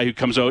also a guy who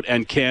comes out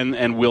and can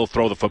and will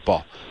throw the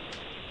football.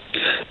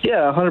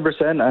 Yeah,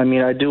 100%. I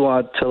mean, I do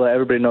want to let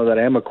everybody know that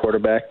I am a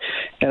quarterback,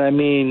 and I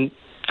mean,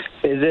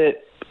 is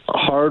it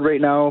hard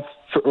right now?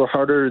 Or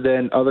harder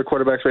than other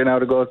quarterbacks right now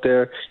to go out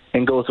there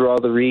and go through all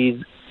the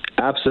reads?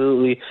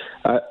 Absolutely.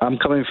 I'm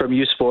coming from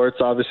U Sports,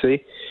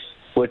 obviously,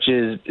 which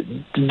is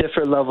a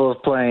different level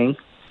of playing,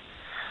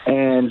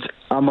 and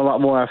I'm a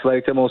lot more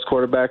athletic than most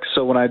quarterbacks.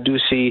 So when I do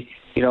see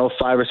 5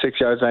 or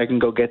 6 yards, I can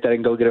go get that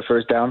and go get a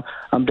first down.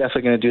 I'm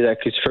definitely going to do that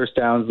because first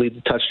downs lead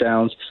to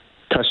touchdowns.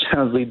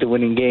 Touchdowns lead to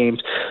winning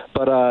games.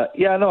 But I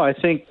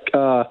think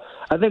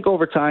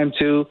over time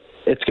too,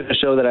 it's going to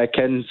show that I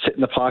can sit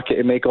in the pocket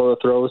and make all the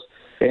throws.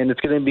 And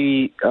it's going to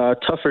be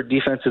tougher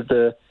defenses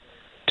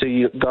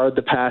to guard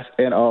the pass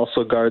and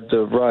also guard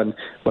the run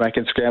when I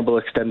can scramble,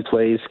 extend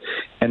plays,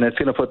 and it's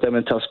going to put them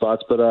in tough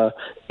spots. But, I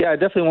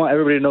definitely want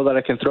everybody to know that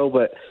I can throw,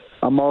 but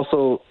I'm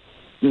also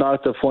not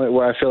at the point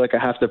where I feel like I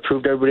have to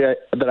prove to everybody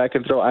that I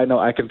can throw. I know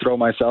I can throw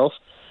myself,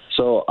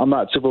 so I'm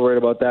not super worried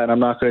about that, and I'm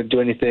not going to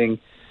do anything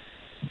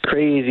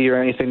crazy or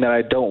anything that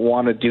I don't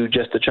want to do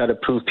just to try to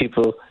prove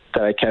people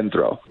that I can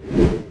throw.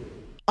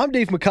 I'm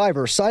Dave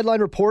McIvor, sideline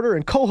reporter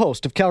and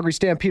co-host of Calgary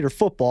Stampeder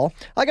Football.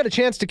 I got a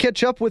chance to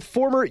catch up with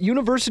former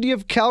University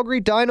of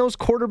Calgary Dinos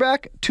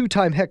quarterback,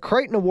 two-time Heck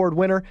Crichton Award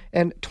winner,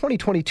 and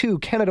 2022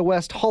 Canada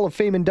West Hall of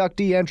Fame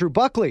inductee Andrew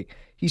Buckley.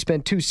 He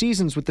spent 2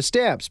 seasons with the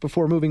Stamps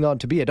before moving on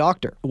to be a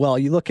doctor. Well,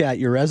 you look at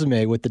your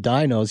resume with the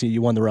Dinos.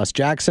 You won the Russ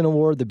Jackson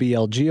Award, the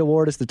BLG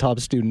Award as the top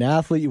student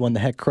athlete. You won the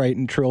Heck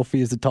Crichton Trophy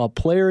as the top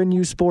player in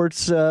U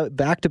Sports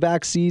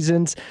back-to-back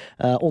seasons.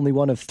 Only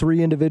one of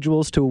 3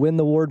 individuals to win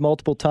the award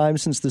multiple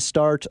times since the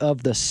start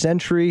of the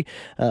century,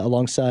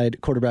 alongside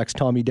quarterbacks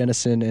Tommy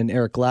Dennison and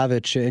Eric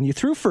Lavich. And you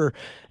threw for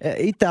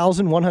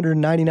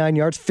 8,199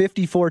 yards,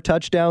 54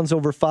 touchdowns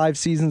over 5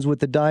 seasons with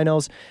the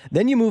Dinos.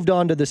 Then you moved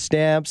on to the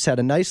Stamps, had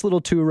a nice little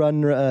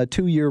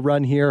 2-year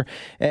run here,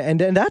 and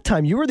that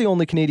time you were the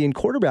only Canadian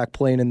quarterback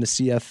playing in the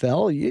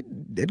CFL.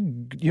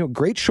 You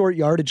great short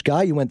yardage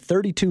guy. You went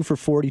 32 for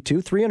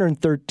 42,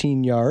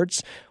 313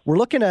 yards. We're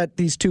looking at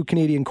these 2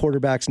 Canadian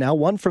quarterbacks now,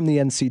 one from the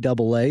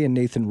NCAA and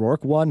Nathan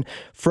Rourke, one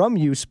from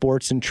U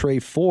Sports and Tre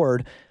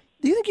Ford.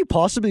 Do you think you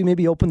possibly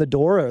maybe opened the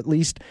door, or at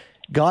least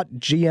got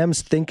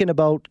GMs thinking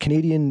about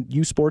Canadian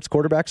U Sports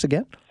quarterbacks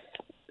again?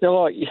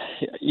 Well,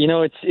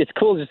 it's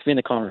cool just to be in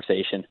the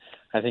conversation.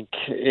 I think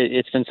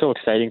it's been so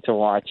exciting to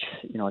watch,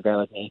 a guy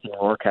like Nathan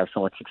Rourke have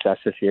so much success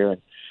this year.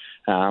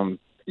 And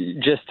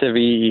just to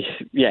be,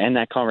 in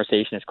that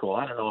conversation is cool.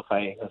 I don't know if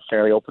I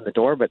necessarily opened the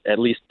door, but at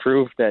least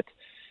proved that,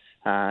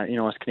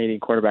 us Canadian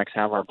quarterbacks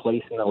have our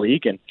place in the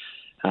league. And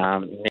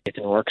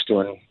Nathan Rourke's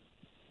doing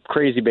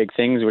crazy big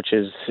things, which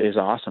is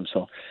awesome.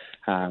 So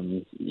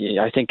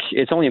I think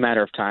it's only a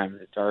matter of time.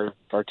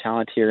 Our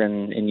talent here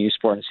in U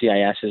Sport and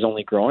CIS is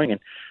only growing, and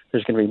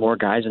there's going to be more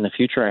guys in the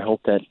future, I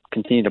hope, that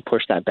continue to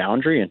push that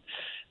boundary. And,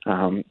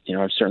 I'm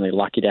certainly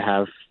lucky to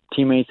have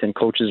teammates and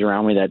coaches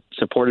around me that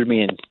supported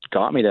me and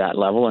got me to that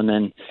level. And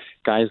then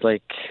guys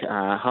like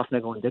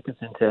Huffnagel and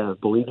Dickinson to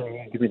believe in me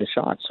and give me the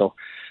shot. So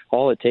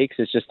all it takes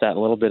is just that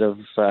little bit of,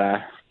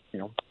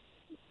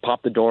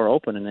 pop the door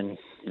open, and then,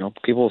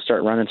 people will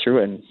start running through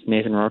it. And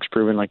Nathan Rourke's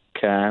proven like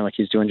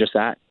he's doing just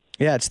that.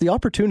 Yeah, it's the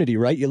opportunity,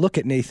 right? You look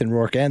at Nathan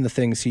Rourke and the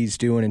things he's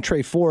doing, and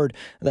Tre Ford,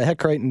 the Heck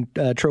Crichton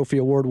Trophy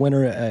Award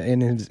winner in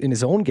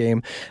his own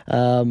game.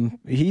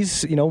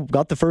 He's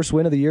got the first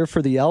win of the year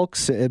for the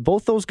Elks.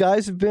 Both those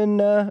guys have been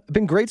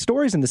great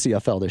stories in the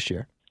CFL this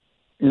year.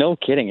 No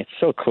kidding, it's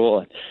so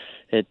cool.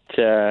 It's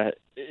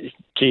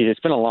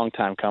been a long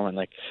time coming.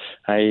 Like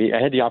I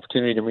had the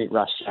opportunity to meet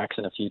Russ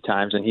Jackson a few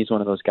times, and he's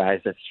one of those guys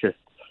that's just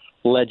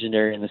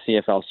legendary in the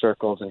CFL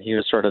circles, and he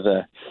was sort of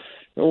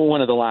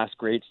one of the last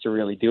greats to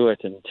really do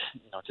it. And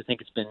to think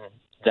it's been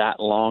that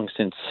long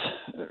since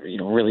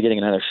really getting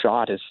another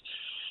shot is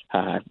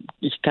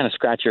you kind of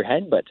scratch your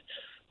head, but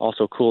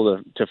also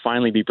cool to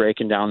finally be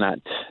breaking down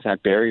that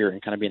barrier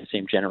and kind of be in the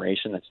same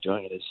generation that's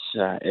doing it is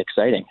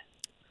exciting.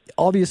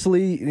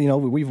 Obviously,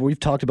 we've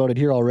talked about it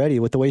here already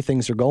with the way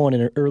things are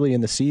going early in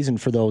the season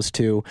for those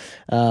two.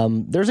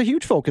 There's a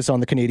huge focus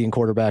on the Canadian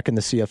quarterback in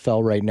the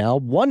CFL right now.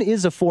 One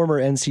is a former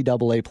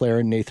NCAA player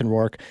in Nathan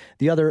Rourke.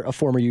 The other, a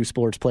former U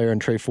Sports player in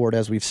Tre Ford,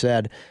 as we've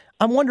said.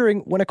 I'm wondering,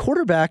 when a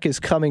quarterback is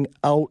coming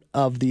out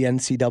of the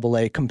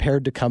NCAA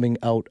compared to coming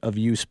out of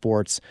U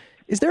Sports,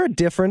 is there a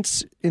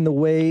difference in the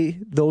way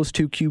those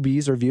two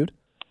QBs are viewed?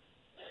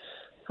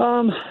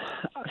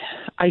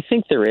 I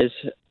think there is.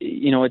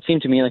 It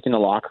seemed to me like in the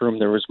locker room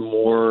there was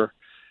more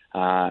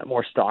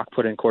stock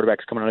put in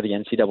quarterbacks coming out of the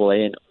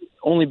NCAA, and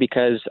only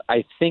because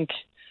I think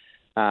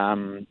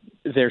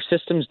their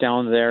systems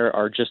down there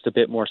are just a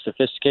bit more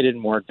sophisticated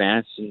and more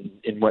advanced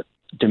in what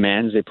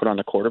demands they put on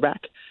the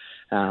quarterback.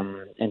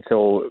 And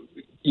so,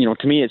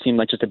 to me it seemed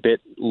like just a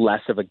bit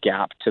less of a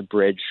gap to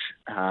bridge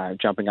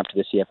jumping up to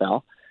the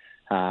CFL.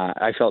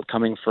 I felt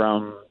coming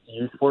from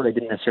youth sport, I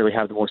didn't necessarily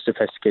have the most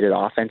sophisticated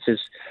offenses.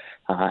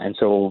 And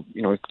so,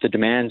 the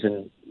demands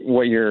and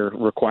what you're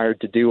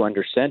required to do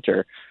under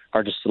center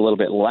are just a little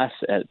bit less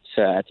at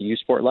the U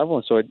Sport level.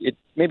 And so it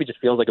maybe just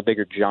feels like a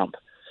bigger jump.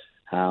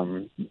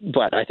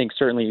 But I think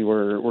certainly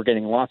we're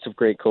getting lots of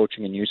great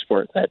coaching in U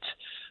Sport that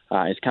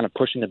is kind of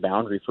pushing the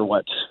boundary for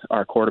what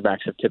our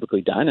quarterbacks have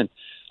typically done. And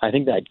I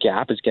think that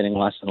gap is getting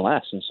less and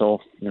less. And so,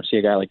 see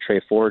a guy like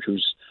Tre Ford,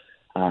 who's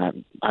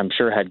I'm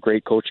sure had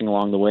great coaching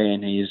along the way,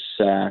 and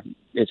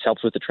it's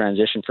helped with the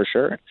transition for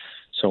sure.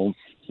 So,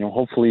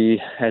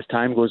 hopefully as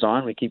time goes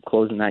on, we keep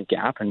closing that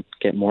gap and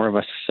get more of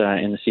us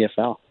in the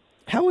CFL.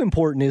 How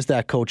important is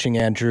that coaching,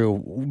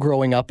 Andrew,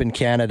 growing up in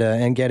Canada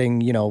and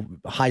getting,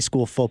 high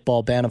school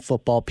football, Bantam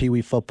football, Pee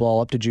Wee football,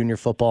 up to junior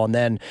football, and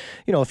then,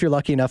 if you're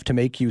lucky enough to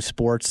make U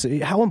Sports,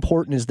 how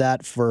important is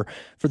that for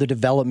the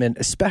development,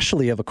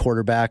 especially of a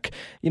quarterback,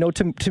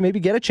 to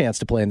maybe get a chance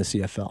to play in the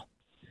CFL?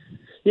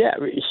 Yeah,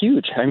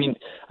 huge. I mean,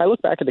 I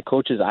look back at the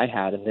coaches I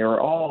had, and they were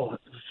all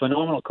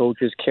phenomenal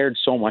coaches, cared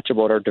so much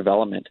about our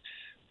development.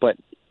 But,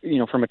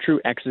 from a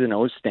true X's and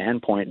O's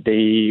standpoint,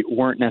 they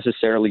weren't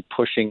necessarily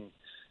pushing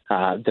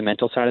the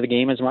mental side of the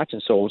game as much.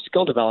 And so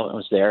skill development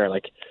was there.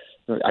 Like,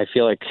 I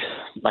feel like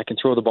I can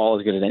throw the ball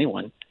as good as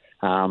anyone.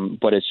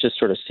 But it's just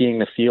sort of seeing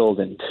the field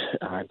and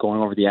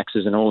going over the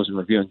X's and O's and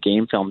reviewing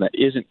game film that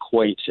isn't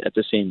quite at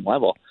the same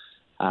level.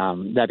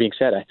 That being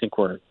said, I think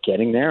we're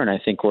getting there, and I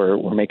think we're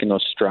making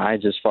those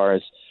strides as far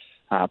as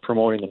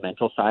promoting the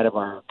mental side of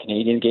our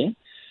Canadian game.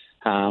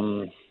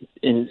 I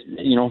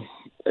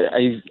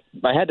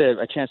had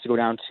a chance to go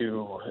down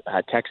to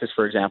Texas,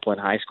 for example, in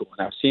high school,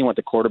 and I was seeing what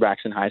the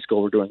quarterbacks in high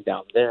school were doing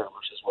down there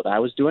versus what I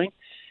was doing,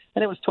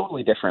 and it was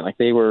totally different. Like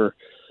they were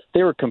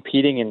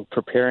competing and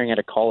preparing at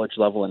a college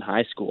level in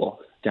high school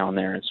down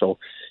there, and so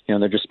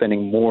they're just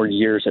spending more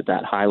years at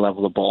that high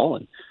level of ball,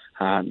 and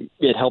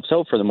it helps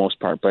out for the most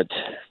part. But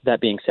that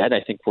being said,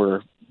 I think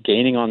we're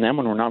gaining on them,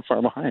 and we're not far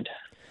behind.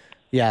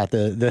 Yeah,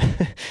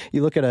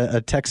 you look at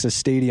a Texas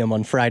stadium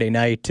on Friday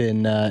night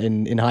in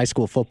high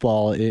school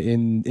football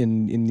in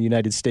the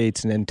United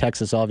States and in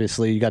Texas.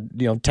 Obviously, you got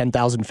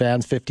 10,000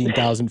 fans,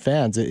 15,000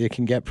 fans. It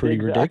can get pretty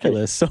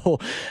ridiculous. So,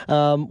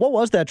 what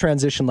was that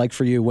transition like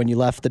for you when you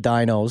left the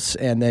Dinos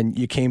and then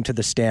you came to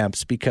the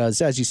Stamps?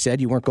 Because as you said,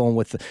 you weren't going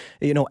with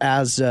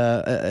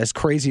as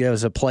crazy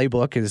as a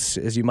playbook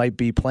as you might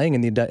be playing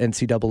in the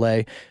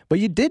NCAA, but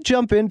you did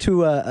jump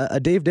into a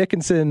Dave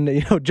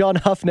Dickinson, John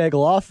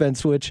Huffnagel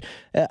offense, which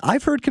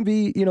I've heard can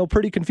be,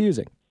 pretty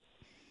confusing.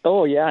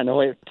 Oh yeah,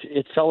 no, it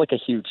felt like a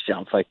huge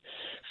jump. Like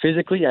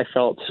physically, I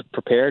felt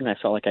prepared, and I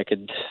felt like I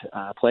could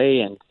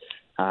play and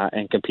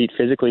compete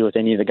physically with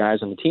any of the guys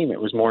on the team. It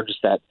was more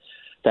just that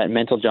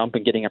mental jump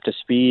and getting up to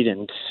speed,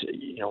 and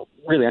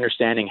really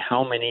understanding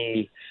how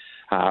many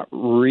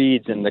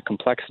reads and the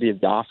complexity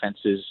of the offense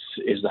is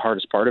the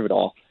hardest part of it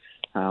all.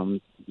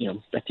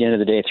 At the end of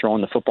the day,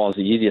 throwing the football is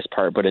the easiest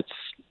part, but it's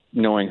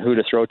knowing who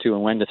to throw to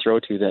and when to throw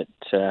to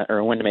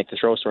or when to make the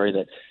throw,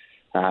 that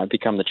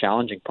become the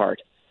challenging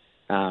part.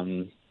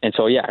 And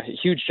so, a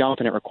huge jump,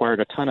 and it required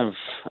a ton of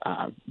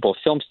both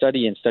film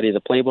study and study of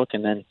the playbook.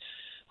 And then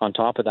on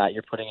top of that,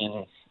 you're putting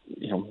in,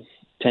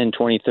 10,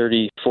 20,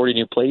 30, 40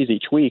 new plays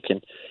each week.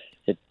 And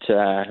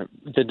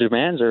the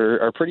demands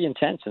are pretty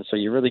intense. And so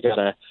you really got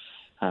to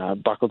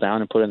buckle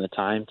down and put in the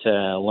time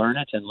to learn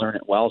it and learn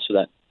it well, so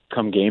that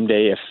come game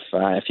day,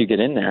 if you get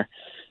in there,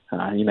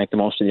 you make the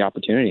most of the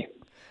opportunity.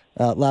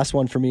 Last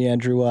one for me,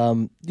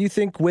 Andrew. Do you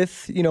think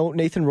with,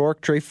 Nathan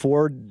Rourke, Tre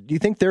Ford, do you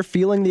think they're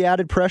feeling the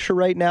added pressure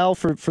right now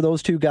for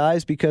those two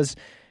guys? Because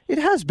it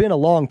has been a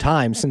long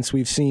time since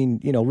we've seen,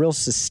 real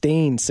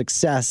sustained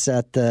success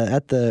at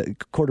the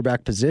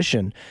quarterback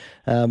position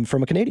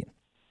from a Canadian.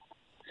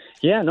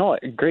 Yeah, no,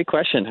 great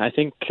question. I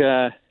think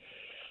I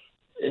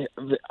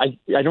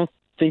don't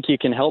think you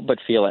can help but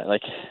feel it.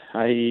 Like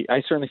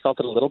I certainly felt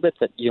it a little bit,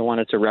 that you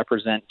wanted to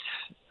represent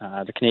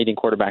the Canadian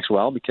quarterbacks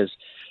well, because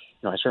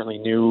I certainly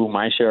knew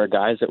my share of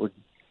guys that would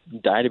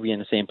die to be in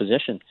the same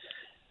position.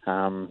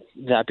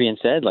 That being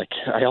said,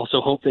 I also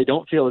hope they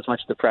don't feel as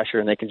much the pressure,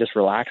 and they can just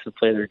relax and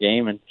play their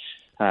game and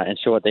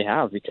show what they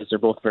have, because they're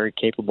both very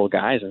capable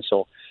guys. And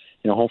so,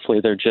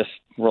 hopefully they're just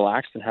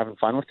relaxed and having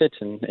fun with it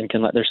and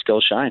can let their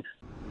skills shine.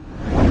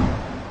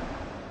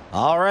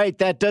 All right,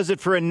 that does it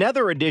for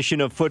another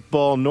edition of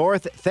Football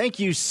North. Thank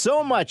you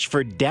so much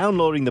for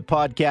downloading the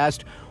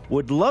podcast.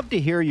 Would love to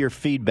hear your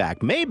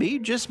feedback. Maybe,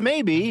 just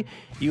maybe,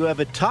 you have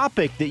a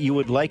topic that you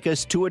would like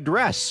us to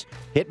address.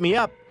 Hit me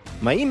up.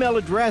 My email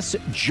address,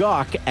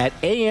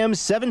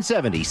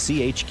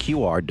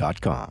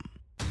 jock@am770chqr.com.